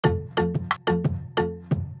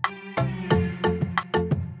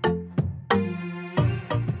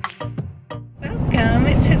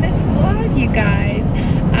with you guys.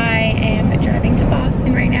 I am driving to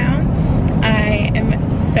Boston right now. I am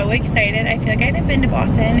so excited. I feel like I haven't been to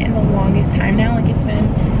Boston in the longest time now. Like, it's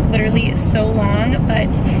been literally so long, but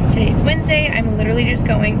today's Wednesday. I'm literally just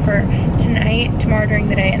going for tonight, tomorrow during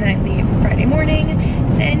the day, and then I leave Friday morning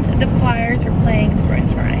since the Flyers are playing the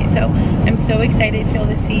Bruins tomorrow night. So I'm so excited to be able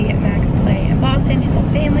to see Max play in Boston. His whole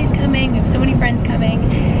family's coming. We have so many friends coming.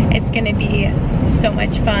 It's gonna be so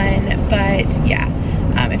much fun. But yeah,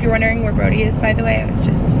 if you're wondering where Brody is, by the way, I was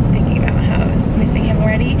just thinking about how I was missing him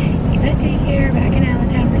already. He's at daycare back in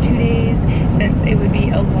Allentown for 2 days, since it would be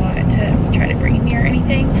a lot to try to bring him here or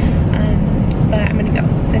anything. But I'm gonna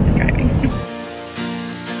go since I'm driving.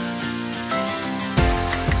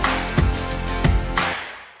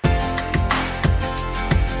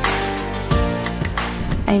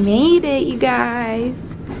 I made it, you guys.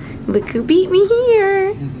 Look who beat me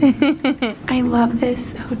here. I love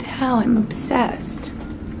this hotel. I'm obsessed.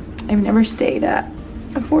 I've never stayed at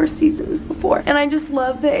a Four Seasons before. And I just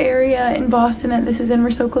love the area in Boston that this is in.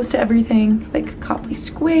 We're so close to everything. Like Copley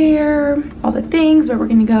Square, all the things, where we're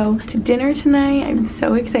gonna go to dinner tonight. I'm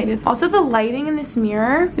so excited. Also, the lighting in this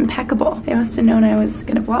mirror is impeccable. They must have known I was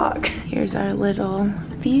gonna vlog. Here's our little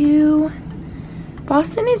view.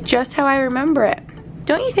 Boston is just how I remember it.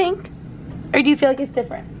 Don't you think? Or do you feel like it's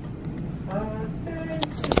different?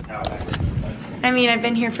 I mean, I've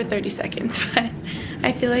been here for 30 seconds, but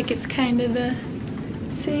I feel like it's kind of the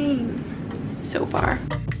same so far.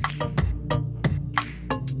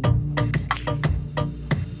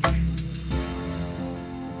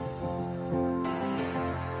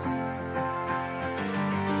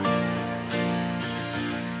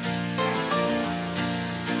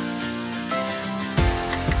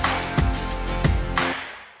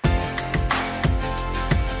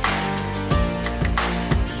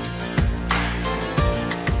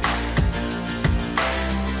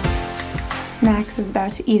 Max is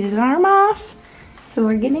about to eat his arm off, so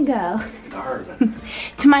we're gonna go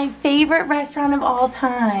to my favorite restaurant of all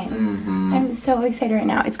time. I'm so excited right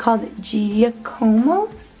now. It's called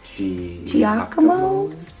Giacomo's?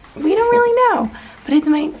 Giacomo's? We don't really know, but it's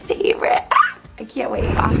my favorite. I can't wait.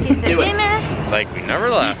 Off to the dinner. Like we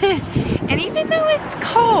never left. And even though it's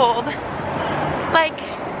cold, like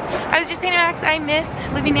I was just saying to Max, I miss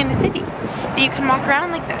living in the city. That you can walk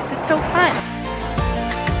around like this. It's so fun.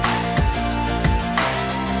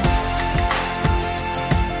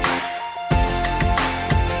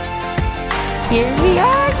 Here we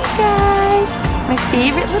are, you guys. My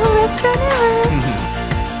favorite little restaurant ever.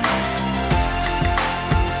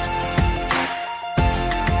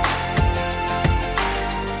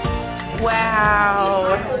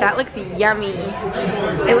 Wow, that looks yummy.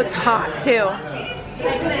 It looks hot too.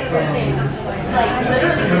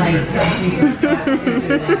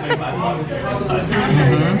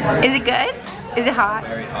 Is it good? Is it hot?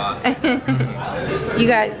 Very hot. You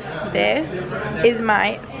guys, this is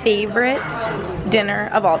my favorite dinner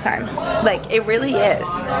of all time. Like, it really is.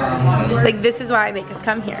 Like, this is why I make us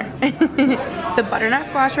come here. The butternut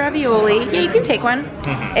squash ravioli. Yeah, you can take one.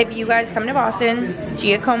 If you guys come to Boston,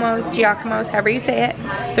 Giacomo's, however you say it.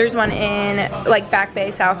 There's one in, like, Back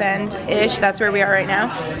Bay, South End-ish. That's where we are right now.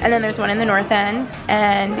 And then there's one in the North End.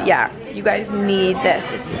 And, yeah, you guys need this.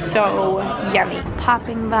 It's so yummy.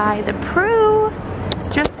 Popping by the Prue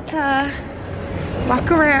just to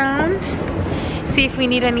walk around, see if we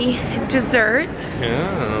need any desserts.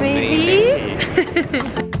 Oh, maybe.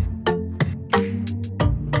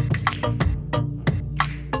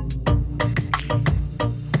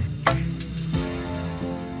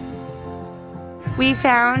 We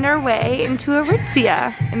found our way into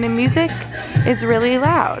Aritzia, and the music is really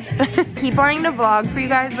loud. Keep wanting to vlog for you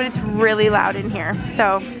guys, but it's really loud in here,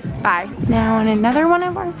 so bye. Now in another one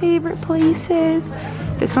of our favorite places.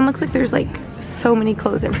 This one looks like there's like so many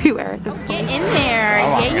clothes everywhere. Get in there,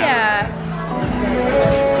 yeah.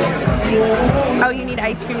 Oh, you need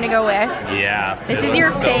ice cream to go with? Yeah. This is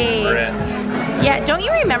your fave. Yeah, don't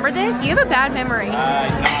you remember this? You have a bad memory. No,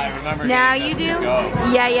 I remember. Now you do?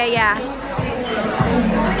 Yeah.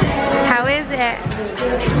 How is it?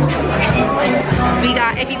 We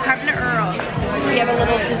got, if you come to Earl's, we have a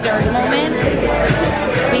little dessert moment.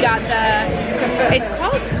 We got the, it's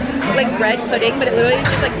called like red pudding, but it literally is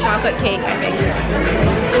just like chocolate cake, I think.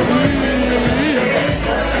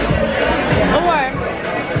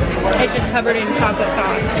 Or it's just covered in chocolate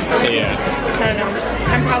sauce. Yeah. I don't know.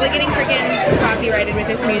 I'm probably getting freaking copyrighted with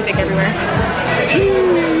this music everywhere.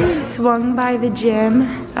 Swung by the gym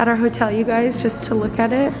at our hotel, you guys, just to look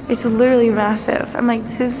at it. It's literally massive. I'm like,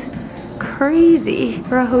 this is crazy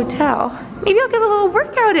for a hotel. Maybe I'll get a little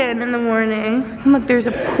workout in the morning. And look, there's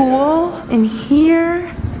a pool in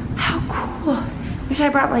here. How I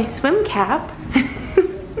brought my swim cap.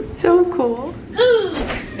 So cool.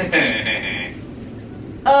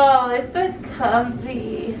 Oh, this bed's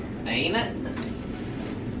comfy. Ain't it?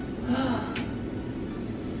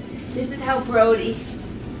 This is how Brody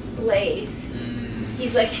lays.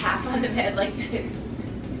 He's like half on the bed like this.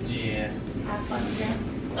 Yeah. Half on the ground.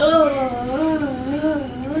 Oh.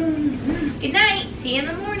 Good night. See you in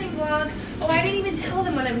the morning vlog. Oh, I didn't even tell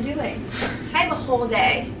them what I'm doing. I have a whole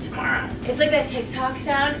day tomorrow. It's like that TikTok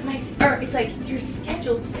sound. It's like your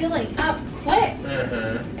schedule's filling up quick.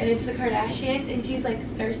 And it's the Kardashians, and she's like,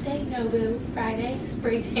 Thursday, Nobu, Friday,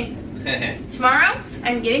 spray tan. Tomorrow,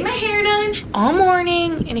 I'm getting my hair done all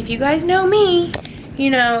morning, and if you guys know me, you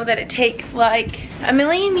know that it takes like a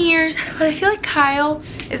million years, but I feel like Kyle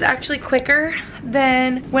is actually quicker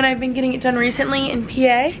than when I've been getting it done recently in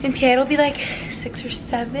PA. In PA, it'll be like 6 or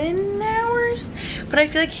 7 hours, but I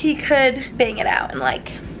feel like he could bang it out in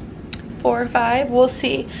like 4 or 5, we'll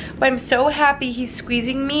see. But I'm so happy he's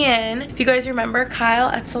squeezing me in. If you guys remember, Kyle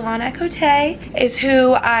at Salon at Cote is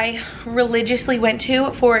who I religiously went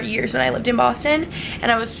to for years when I lived in Boston.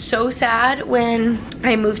 And I was so sad when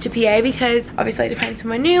I moved to PA because obviously I had to find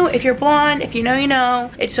someone new. If you're blonde, if you know, you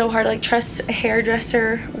know. It's so hard to like trust a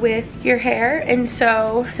hairdresser with your hair. And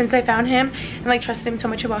so since I found him and like trusted him so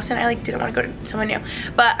much in Boston, I like didn't want to go to someone new.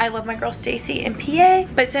 But I love my girl Stacy in PA.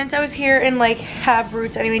 But since I was here and like have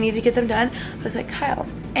roots anyway, need to get them done, I was like, Kyle,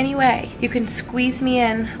 anyway, you can squeeze me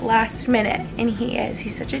in last minute. And he is.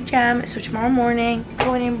 He's such a gem. So tomorrow morning,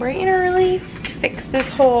 going in bright and early to fix this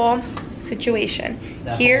whole situation.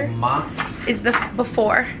 Here is the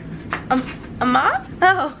before. A mop?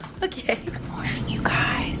 Oh, okay. Good morning, you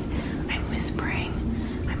guys. I'm whispering.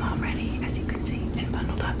 I'm all ready, as you can see, and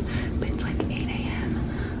bundled up. But it's like 8 a.m.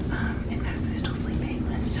 And Max is still sleeping.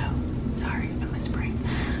 So, sorry, I'm whispering.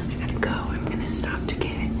 I gotta go. I'm gonna stop to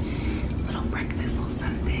get breakfast, little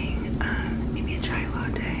something, maybe a chai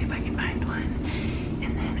latte if I can find one,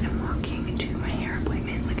 and then I'm walking to my hair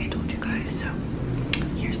appointment like I told you guys. So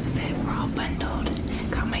here's the fit. We're all bundled,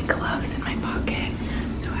 got my gloves in my pocket.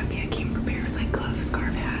 I'm so happy I came prepared with like gloves,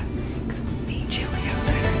 scarf, hat, because it's being chilly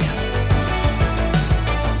outside right now.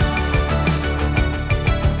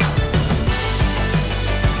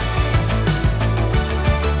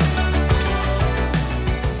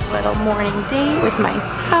 Little morning date with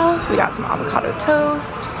myself. We got some avocado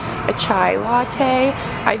toast, a chai latte.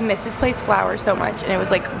 I've missed this place Flower so much, and it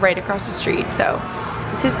was like right across the street, so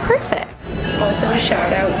this is perfect. Also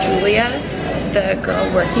shout out Julia, the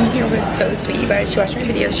girl working here was so sweet, you guys. She watched my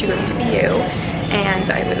video, she goes to BU,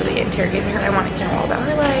 and I literally interrogated her. I wanted to know all about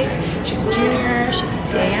her life. She's a junior, she's in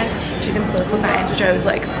CAS, she's in political science, which I was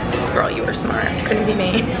like, girl, you were smart, couldn't be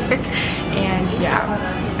me. And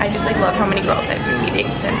yeah, I just like love how many girls I've been meeting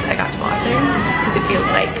since I got to Boston, because it feels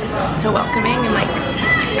like so welcoming and like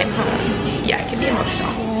I'm home. Yeah, it can be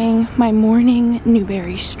emotional. Doing my morning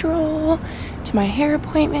Newberry stroll to my hair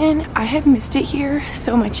appointment. I have missed it here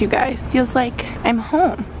so much, you guys. Feels like I'm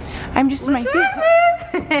home. I'm just in my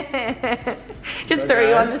just throw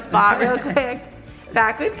you on the spot real quick.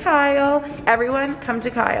 Back with Kyle. Everyone come to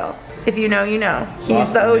Kyle. If you know, you know. He's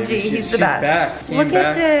awesome, the OG, he's the best. Back. Look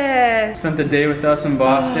at this. Spent the day with us in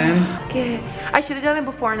Boston. Okay. I should have done it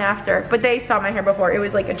before and after, but they saw my hair before. It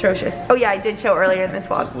was like atrocious. Oh yeah, I did show earlier in this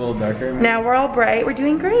vlog. Just a little darker. Maybe. Now we're all bright, we're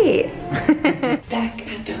doing great. Back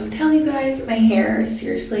at the hotel, you guys. My hair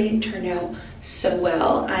seriously turned out so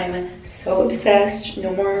well. I'm so obsessed.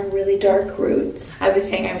 No more really dark roots. I was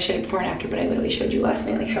saying I would show you before and after, but I literally showed you last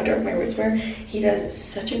night like how dark my roots were. He does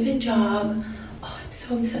such a good job. Oh, I'm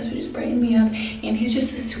so obsessed with just brightening me up. And he's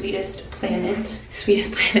just the sweetest planet. The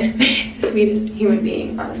sweetest human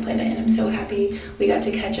being on this planet. And I'm so happy we got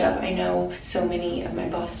to catch up. I know so many of my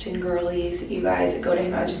Boston girlies, you guys go to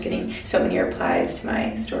him. I was just getting so many replies to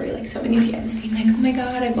my story, like so many DMs being like, oh my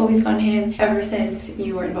God, I've always gone to him ever since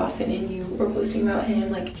you were in Boston and you were posting about him.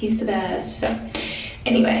 Like, he's the best. So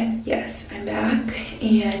anyway, yes, I'm back,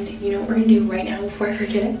 and you know what we're gonna do right now before I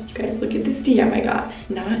forget? You guys, look at this DM I got.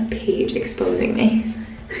 Not Paige exposing me.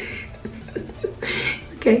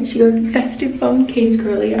 Okay, she goes, festive phone case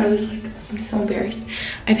girly. I was like, I'm so embarrassed.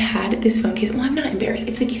 I've had this phone case. Well, I'm not embarrassed.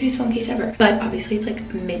 It's the cutest phone case ever. But obviously it's like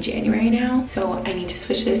mid-January now. So I need to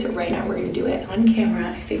switch this right now. We're gonna do it on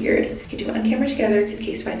camera. I figured we could do it on camera together because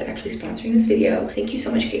Case5 is actually sponsoring this video. Thank you so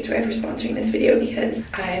much, Case5, for sponsoring this video because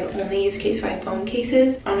I've only used Case5 phone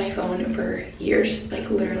cases on my phone for years, like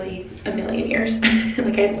literally a million years.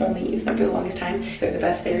 Like I've only used them for the longest time. They're the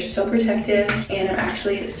best. They're so protective. And I'm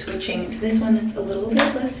actually switching to this one that's a little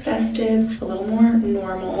bit less festive, a little more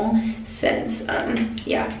normal since,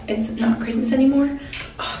 yeah, it's not Christmas anymore.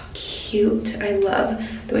 Oh, cute. I love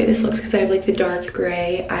the way this looks because I have like the dark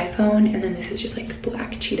gray iPhone and then this is just like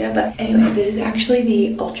black cheetah. But anyway, this is actually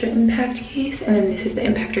the Ultra Impact case and then this is the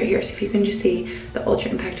Impact right here. So if you can just see, the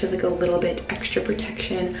Ultra Impact has like a little bit extra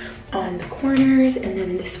protection on the corners, and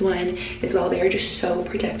then this one as well. They are just so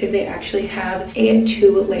protective. They actually have a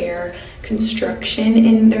 2-layer construction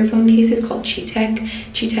in their phone cases called Chi-Tech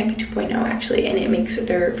 2.0 actually, and it makes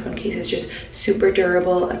their phone cases just super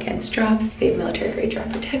durable against drops. They have military grade drop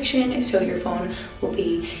protection, so your phone will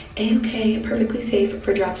be a-okay, perfectly safe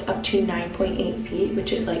for drops up to 9.8 feet,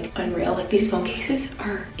 which is like unreal. Like these phone cases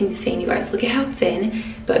are insane, you guys. Look at how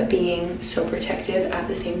thin, but being so protective at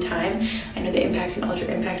the same time. I know the Impact and Ultra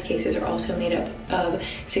Impact cases are also made up of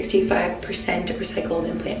 65% recycled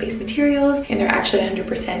and plant-based materials, and they're actually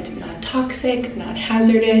 100% non-toxic,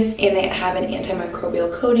 non-hazardous, and they have an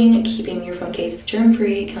antimicrobial coating, keeping your phone case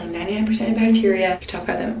germ-free, killing 99% of bacteria. I could talk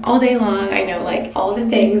about them all day long. I know like all the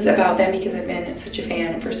things about them because I've been such a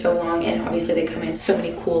fan for so long, and obviously they come in so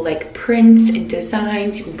many cool like prints and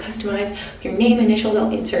designs. You can customize your name, initials.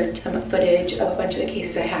 I'll insert some footage of a bunch of the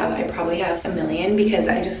cases I have. I probably have a million because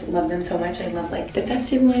I just love them so much. I love like the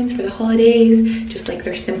festive ones for the holidays, just like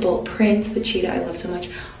their simple prints. The cheetah I love so much.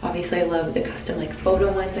 Obviously I love the custom like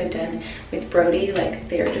photo ones I've done with Brody. Like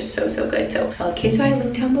they are just so good. So I'll have Casetify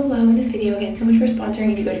linked down below in this video. Again, so much for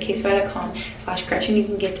sponsoring. If you go to casetify.com/Gretchen, you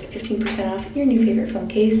can get 15% off your new favorite phone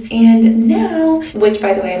case. And now, which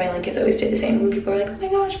by the way, my link is always stayed the same. When people are like, oh my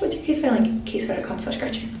gosh, what's your Casetify link?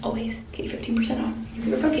 Casetify.com/Gretchen. Always get you 15% off your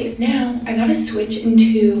favorite phone case. Now I gotta switch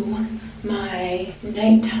into my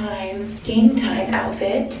nighttime game time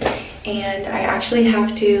outfit, and I actually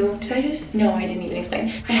have to, no, I didn't even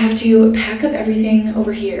explain. I have to pack up everything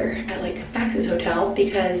over here at like Max's hotel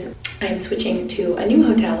because I'm switching to a new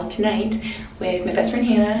hotel tonight with my best friend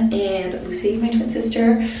Hannah and Lucy, my twin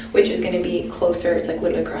sister, which is going to be closer. It's like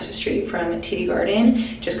literally across the street from TD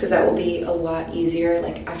Garden, just because that will be a lot easier.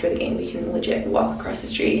 Like after the game, we can legit walk across the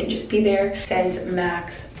street and just be there, since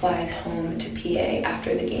Max flies home to PA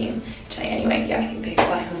after the game tonight anyway. Yeah, I think they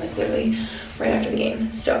fly home like literally right after the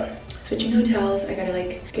game. So switching hotels, I gotta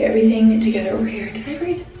like get everything together over here. Did I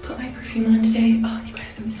already put my perfume on today? Oh, you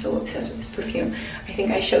guys, I'm so obsessed with this perfume. I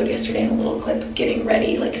think I showed yesterday in a little clip getting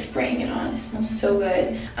ready, like spraying it on. It smells so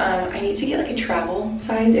good. I need to get like a travel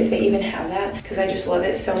size if they even have that, because I just love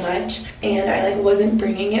it so much. And I like wasn't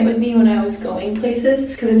bringing it with me when I was going places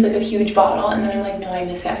because it's like a huge bottle, and then I'm like, no, I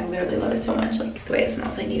miss it. I literally love it so much. Like the way it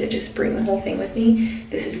smells, I need to just bring the whole thing with me.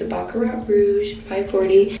 This is the Baccarat Rouge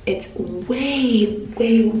 540. It's way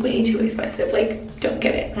too expensive. Like don't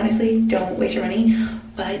get it, honestly, don't waste your money,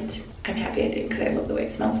 but I'm happy I did because I love the way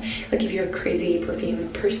it smells. Like if you're a crazy perfume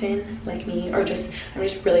person like me, or just I'm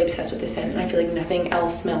just really obsessed with the scent, and I feel like nothing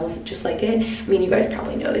else smells just like it. I mean, you guys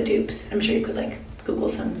probably know the dupes. I'm sure you could like Google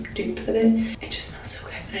some dupes of it. It just smells so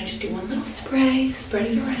good. And I just do one little spray, spread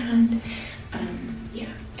it around. Yeah,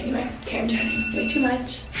 anyway, okay, I'm chatting way too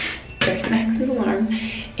much. There's Max's alarm,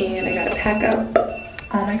 and I gotta pack up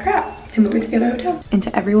all my crap to move it to the other hotel. And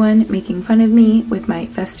to everyone making fun of me with my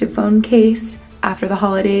festive phone case after the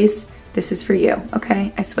holidays, this is for you,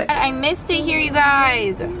 okay? I switched. I missed it here, you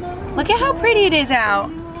guys. Look at how pretty it is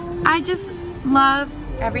out. I just love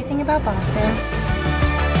everything about Boston.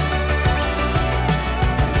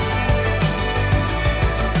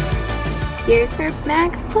 Here's where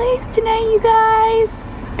Max plays tonight, you guys.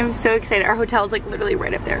 I'm so excited. Our hotel is like literally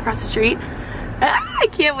right up there across the street. I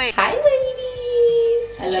can't wait. Hi,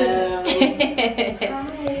 ladies. Hello.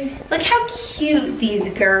 Hi. Look how cute these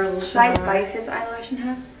girls are. Should I bite his eyelash in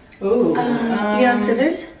half? Ooh. You don't have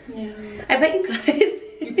scissors? No. I bet you could.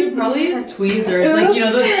 You could probably use tweezers. Oops. Like, you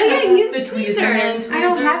know, those the tweezers. I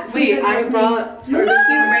don't have tweezers. Wait, I brought. You're cute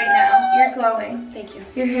right now. You're glowing. Thank you.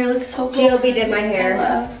 Your hair looks so cool. GLB did my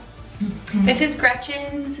hair. This is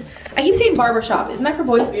Gretchen's, I keep saying barbershop, isn't that for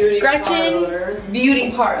boys? Gretchen's parlor. Beauty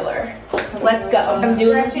Parlor. Let's go. I'm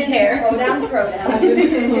doing Gretchen's hair. Throw down.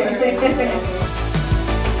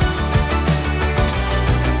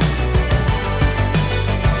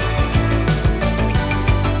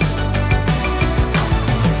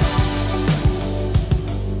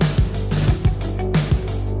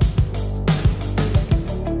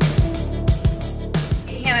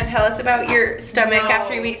 Tell us about your stomach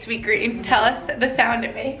after you eat sweet green. Tell us the sound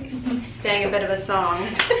it makes. Sang a bit of a song.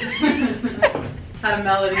 Had a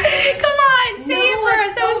melody. Come on, say it for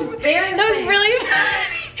us. That was really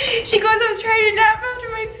funny. She goes, I was trying to nap after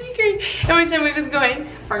my sweet green. And my stomach was going.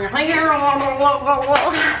 It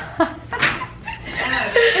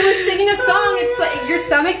was singing a song. It's like your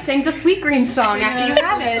stomach sings a sweet green song after you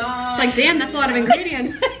have it. It's like, damn, that's a lot of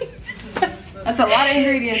ingredients. That's a lot of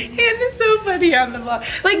ingredients. Hannah's so funny on the vlog.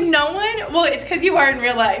 Like no one, well it's because you are in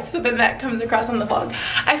real life, so then that comes across on the vlog.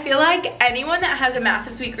 I feel like anyone that has a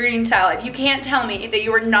massive sweet green salad, you can't tell me that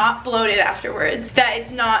you are not bloated afterwards, that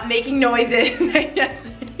it's not making noises. I just,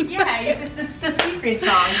 Yeah, it's the sweet green song.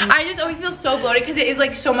 I just always feel so bloated because it is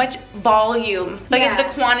like so much volume. Like Yeah. it's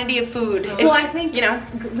the quantity of food. Well, It's, I think, you know,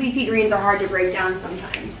 leafy greens are hard to break down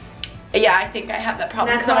sometimes. yeah, I think I have that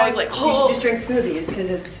problem That's because I'm why always like, you oh. should just drink smoothies because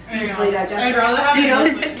it's There you go. easily digestible. I'd rather have You know,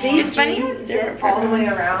 it. these It's funny how jeans it's different zip for all the way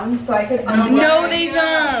everyone. around, so I could No, they don't.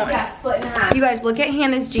 Yeah, split in half. You guys, look at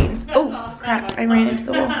Hannah's jeans. Oh, crap, I ran into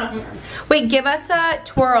the wall. Wait, give us a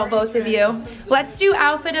twirl, both of you. Let's do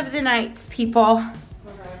outfit of the nights, people.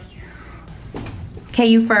 Okay,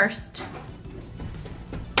 you first.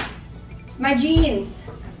 My jeans.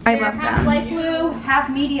 I They're love half them. light blue, half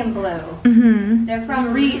medium blue. Mm-hmm. They're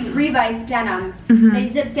from Revice denim. Mhm. They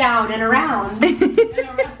zip down and around. Wait,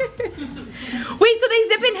 so they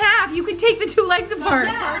zip in half. You can take the two legs apart.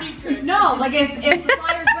 No, like if the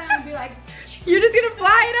flyers went, I'd be like, You're just gonna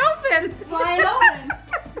fly it open. fly it open.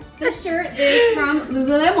 This shirt is from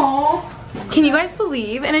Lululemon. Can you guys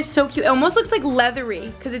believe? And it's so cute. It almost looks like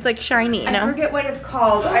leathery because it's like shiny, you I know? forget what it's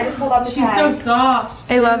called. I just pulled out the She's tag. so soft.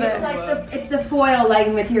 I love It's it. like it's the foil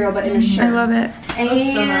legging material, but in a shirt. I love it.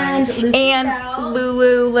 And Lucy And Bell,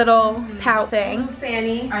 Lulu little pout Blue thing.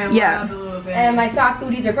 fanny, I Yeah. love the little bit. and my sock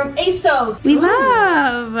booties are from ASOS. We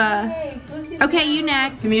love. Hey, Lucy's Okay, you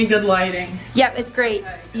next. Give me a good lighting. Yep, it's great.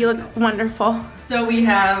 You look wonderful. So we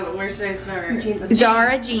have, where should I start?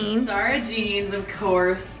 Zara jeans. Zara jeans, of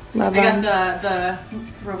course. Love I them. got the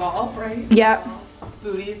Revolve, right? Yep.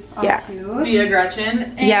 Booties. Yeah. Cute. Via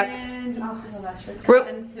Gretchen. Yep. And Oh, I love that shirt. Ru-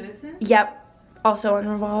 Cousin Citizen. Yep. Also on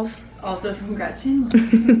Revolve. Also from Gretchen.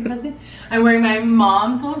 my cousin. I'm wearing my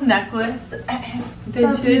mom's old necklace.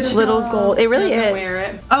 Vintage. Little gold. It really She doesn't is. wear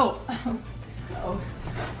it. Oh. Oh.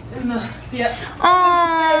 Yeah.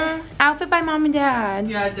 Aww. Outfit by mom and dad.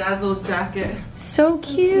 Yeah, dad's old jacket. So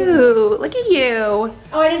cute. Look at you. Oh,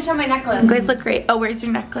 I didn't show my necklace. You guys look great. Oh, where's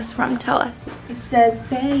your necklace from? Tell us. It says,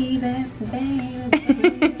 baby,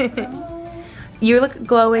 baby. You look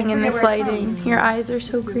glowing in forget this where it's lighting. from. Your eyes are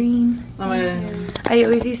so green. I'm gonna, I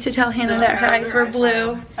always used to tell Hannah that her eyes were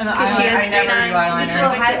blue. and the Because she has eyeliner, I green never do eyes. eyeliner. She'll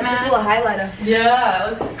like it Just a matte. little highlighter. Yeah,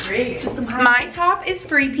 it looks great. Just some My top is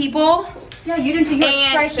Free People. Yeah, you didn't. You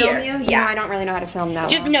And try here. film you? Yeah. No, I don't really know how to film that.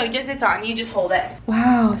 Just no, just it's on. You just hold it.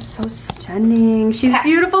 Wow, so stunning. She's Okay.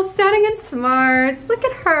 beautiful, stunning, and smart. Look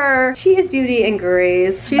at her. She is beauty and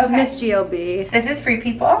grace. She's Okay. Miss GLB. This is Free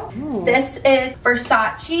People. Ooh. This is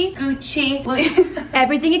Versace, Gucci, Louis.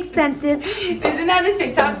 Everything expensive. Isn't that a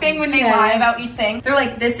TikTok thing when they Yeah. lie about each thing? They're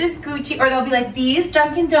like, this is Gucci, or they'll be like, these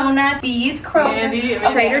Dunkin' Donuts, these Kroger. Candy,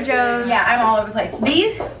 Trader Joe's. Yeah, I'm all over the place.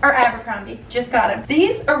 These are Abercrombie. Just got them.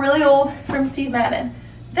 These are really old from Steve Madden.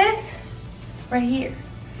 This right here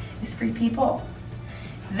is Free People.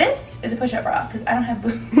 This is a push-up bra because I don't have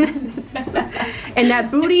boobs. And that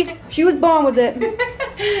booty, she was born with it.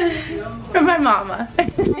 From my mama.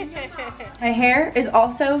 My hair is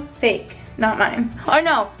also fake. Not mine. Oh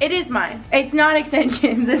no, it is mine. It's not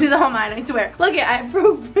extensions. This is all mine, I swear. Look at, I have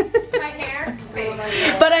proof. My hair.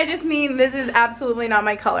 But I just mean this is absolutely not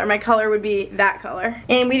my color. My color would be that color.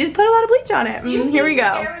 And we just put a lot of bleach on it. Here we go.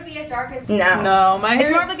 Hair would be as dark as No. No, my hair.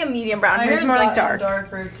 It's more of like a medium brown. my Here's hair's more like gotten dark.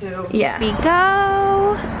 darker too. Yeah. We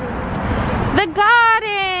go. The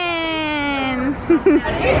garden.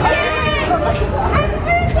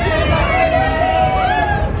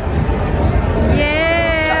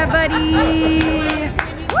 Yeah, buddy.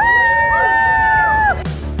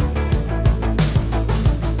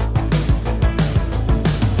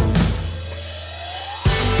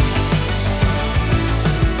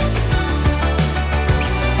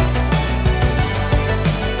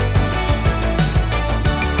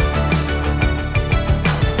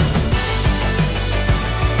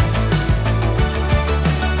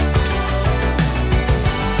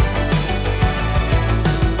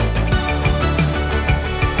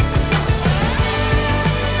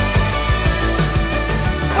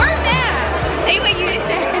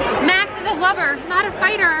 not a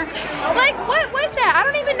fighter. Like, what was that? I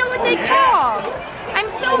don't even know what they called. I'm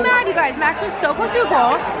so mad, you guys. Max was so close to a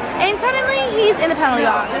goal, and suddenly he's in the penalty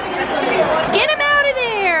box. Get him out of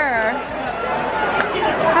there.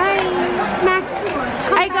 Hi, Max.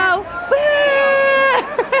 I go, woo!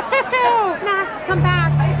 Max, come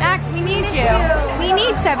back. Max, we need you. We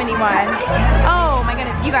need 71. Oh my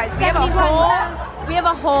goodness, you guys, we have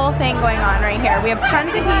a whole thing going on right here. We have tons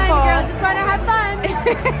of people. Girl, just let her have fun.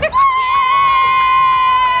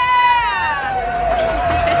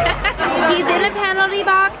 He's in the penalty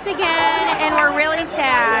box again, and we're really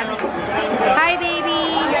sad.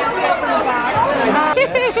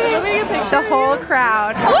 The whole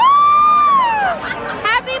crowd.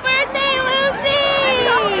 Happy birthday, Lucy!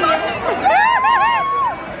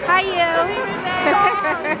 Hi,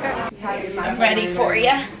 you. I'm ready for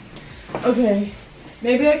you. Okay.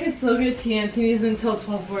 Maybe I could still get T. Anthony's until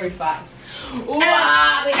 12:45.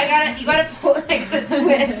 Wait, you gotta pull like the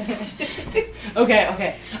twist.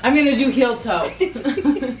 Okay. I'm gonna do heel toe.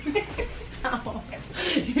 Ow.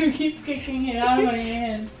 You keep kicking it out of my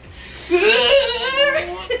hand.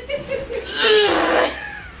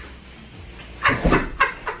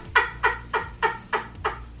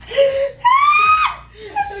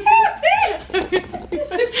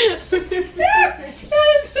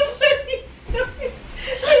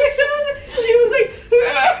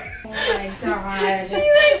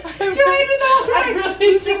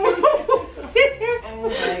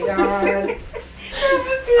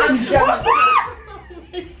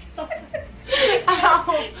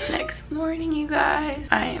 Next morning, you guys,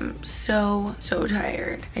 I am so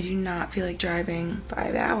tired. I do not feel like driving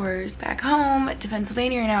 5 hours back home to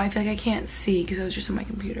Pennsylvania right now. I feel like I can't see because I was just on my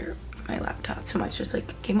computer, my laptop. So much just like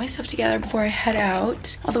getting my stuff together before I head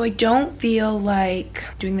out. Although I don't feel like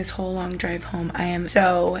doing this whole long drive home. I am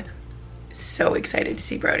so excited to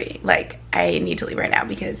see Brody. Like, I need to leave right now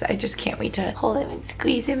because I just can't wait to hold him and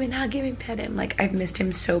squeeze him and hug him and pet him. Like, I've missed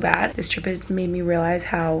him so bad. This trip has made me realize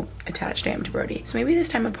how attached I am to Brody. So maybe this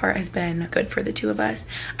time apart has been good for the two of us.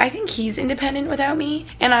 I think he's independent without me,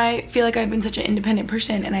 and I feel like I've been such an independent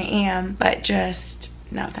person, and I am, but just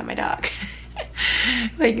not without my dog.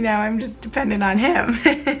 Like, now I'm just dependent on him.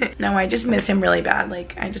 No, I just miss him really bad.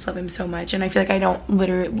 Like, I just love him so much, and I feel like I don't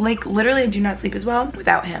literally I do not sleep as well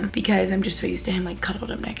without him because I'm just so used to him like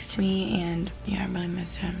cuddled up next to me, and yeah, I really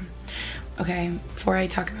miss him. Okay, before I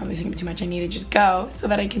talk about missing him too much, I need to just go so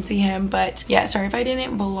that I can see him. But yeah, sorry if I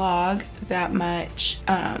didn't vlog that much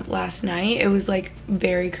last night. It was like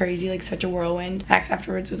very crazy, like such a whirlwind. Max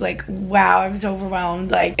afterwards was like, wow, I'm so overwhelmed.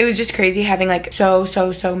 Like, it was just crazy having like so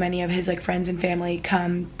many of his like friends and family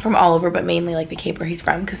come from all over, but mainly like the Cape where he's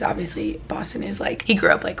from, because obviously Boston is like, he grew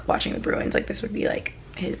up like watching the Bruins. Like, this would be like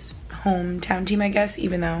his hometown team, I guess,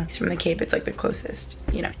 even though he's from the Cape. It's like the closest,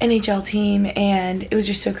 you know, NHL team. And it was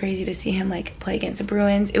just so crazy to see him like play against the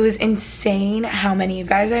Bruins. It was insane how many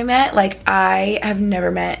guys I met. Like, I have never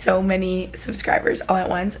met so many subscribers all at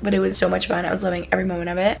once, but it was so much fun. I was loving every moment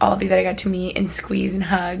of it. All of you that I got to meet and squeeze and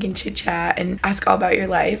hug and chit chat and ask all about your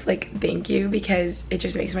life, like, thank you, because it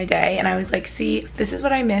just makes my day. And I was like, see, this is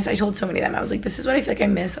what I miss. I told so many of them, I was like, this is what I feel like I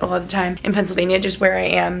miss a lot of the time in Pennsylvania, just where I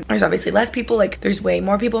am. There's obviously less people. Like, there's way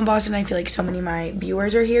more people in Boston. I feel like so many of my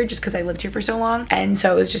viewers are here just because I lived here for so long, and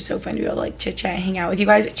so it was just so fun to be able to like chit chat, hang out with you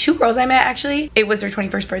guys. 2 girls I met, actually, it was their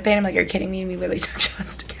 21st birthday, and I'm like, you're kidding me, and we literally took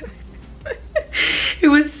shots together. It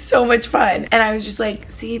was so much fun, and I was just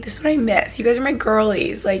like, see, this is what I miss. You guys are my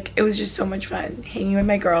girlies. Like, it was just so much fun hanging with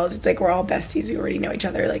my girls. It's like we're all besties. We already know each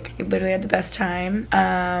other. Like, we literally had the best time.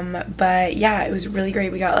 But yeah, it was really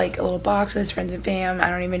great. We got like a little box with his friends and fam. I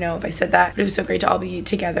don't even know if I said that, but it was so great to all be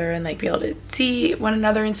together and like be able to see one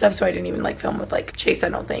another and stuff. So I didn't even like film with like Chase, I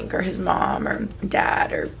don't think, or his mom or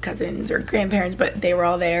dad or cousins or grandparents, but they were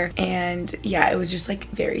all there. And yeah, it was just like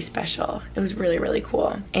very special. It was really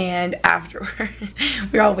cool. And afterward,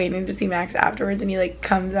 we were all waiting to see Max afterwards, and he like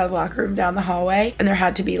comes out of the locker room down the hallway, and there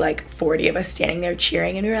had to be like 40 of us standing there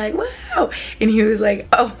cheering, and we were like, wow. And he was like,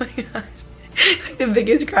 oh my gosh. Like, the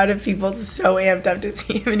biggest crowd of people, so amped up to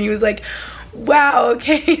see him, and he was like, wow,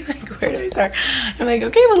 okay, like, where do I start? I'm like,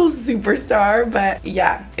 okay, little superstar. But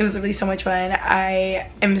yeah, it was really so much fun.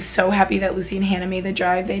 I am so happy that Lucy and Hannah made the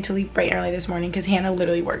drive. They had to leave bright and early this morning because Hannah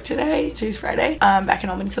literally worked today. Today's Friday, back in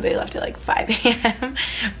Albany, so they left at like 5 a.m.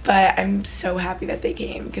 But I'm so happy that they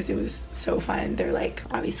came because it was so fun. They're like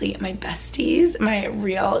obviously my besties, my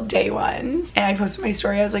real day ones. And I posted my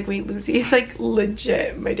story, I was like, wait, Lucy's like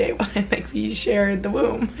legit my day one. Like, we shared the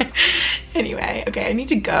womb. Anyway, okay, I need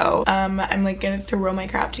to go. I'm like gonna throw my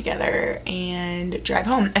crap together and drive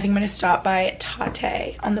home. I think I'm gonna stop by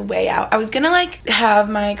Tate on the way out. I was gonna like have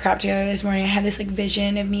my crap together this morning. I had this like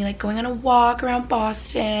vision of me like going on a walk around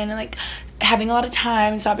Boston and like having a lot of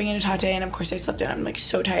time and stopping into Tate, and of course I slept in. I'm like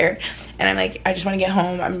so tired, and I'm like, I just want to get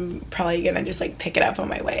home. I'm probably gonna just like pick it up on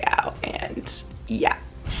my way out, and yeah.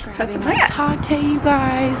 So that's the plan. Tate, you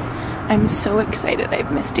guys. I'm so excited.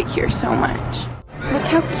 I've missed it here so much. Look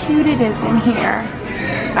how cute it is in here.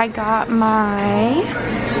 I got my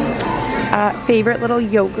favorite little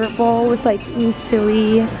yogurt bowl with like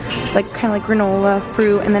silly, like kind of like granola,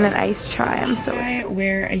 fruit, and then an iced chai. I'm so excited.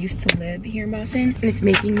 Where I used to live here in Boston, and it's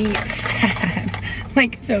making me sad.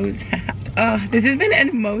 Like, so sad. This has been an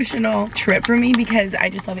emotional trip for me because I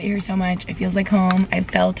just love it here so much. It feels like home. I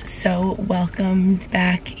felt so welcomed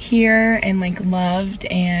back here and like loved,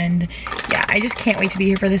 and yeah, I just can't wait to be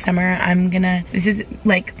here for the summer. This is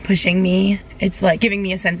like pushing me. It's like giving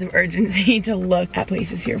me a sense of urgency to look at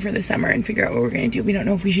places here for the summer and figure out what we're gonna do. We don't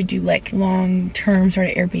know if we should do like long-term sort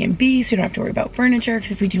of Airbnb so we don't have to worry about furniture,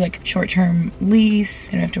 because if we do like short-term lease,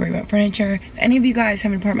 we don't have to worry about furniture. If any of you guys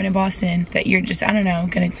have an apartment in Boston that you're just, I don't know,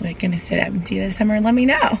 gonna sit empty this summer, let me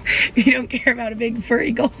know. If you don't care about a big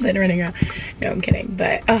furry golden running around. No, I'm kidding,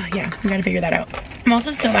 but oh yeah, we gotta figure that out. I'm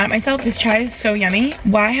also so mad at myself. This chai is so yummy.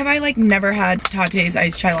 Why have I like never had Tate's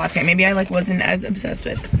iced chai latte? Maybe I like wasn't as obsessed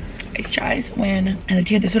with iced chais when I lived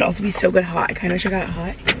here. This would also be so good hot. I kind of wish I got it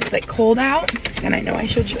hot. It's like cold out, and I know I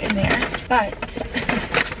showed you in there, but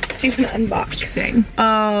let's do an unboxing.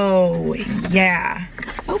 Oh yeah.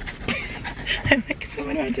 Oh. I'm like,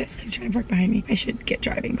 someone about to, he's trying to park behind me. I should get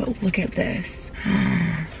driving, but look at this.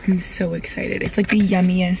 I'm so excited. It's like the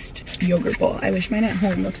yummiest yogurt bowl. I wish mine at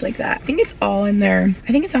home looked like that. I think it's all in there.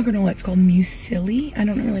 I think it's not granola, it's called muesli. I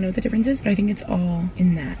don't really know what the difference is, but I think it's all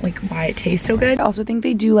in that, like why it tastes so good. I also think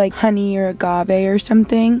they do like honey or agave or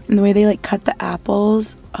something, and the way they like cut the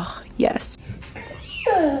apples. Oh, yes. Come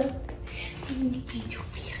here.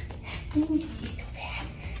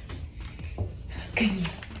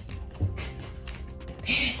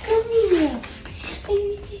 Come here. I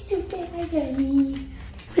need you so bad, honey.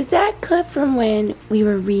 Was that clip from when we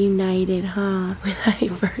were reunited, huh? When I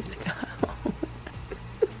first got home.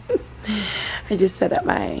 I just set up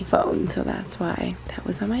my phone, so that's why that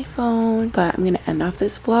was on my phone. But I'm gonna end off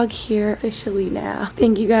this vlog here officially now.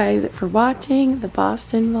 Thank you guys for watching the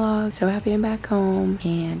Boston vlog. So happy I'm back home,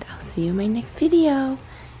 and I'll see you in my next video.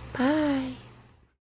 Bye.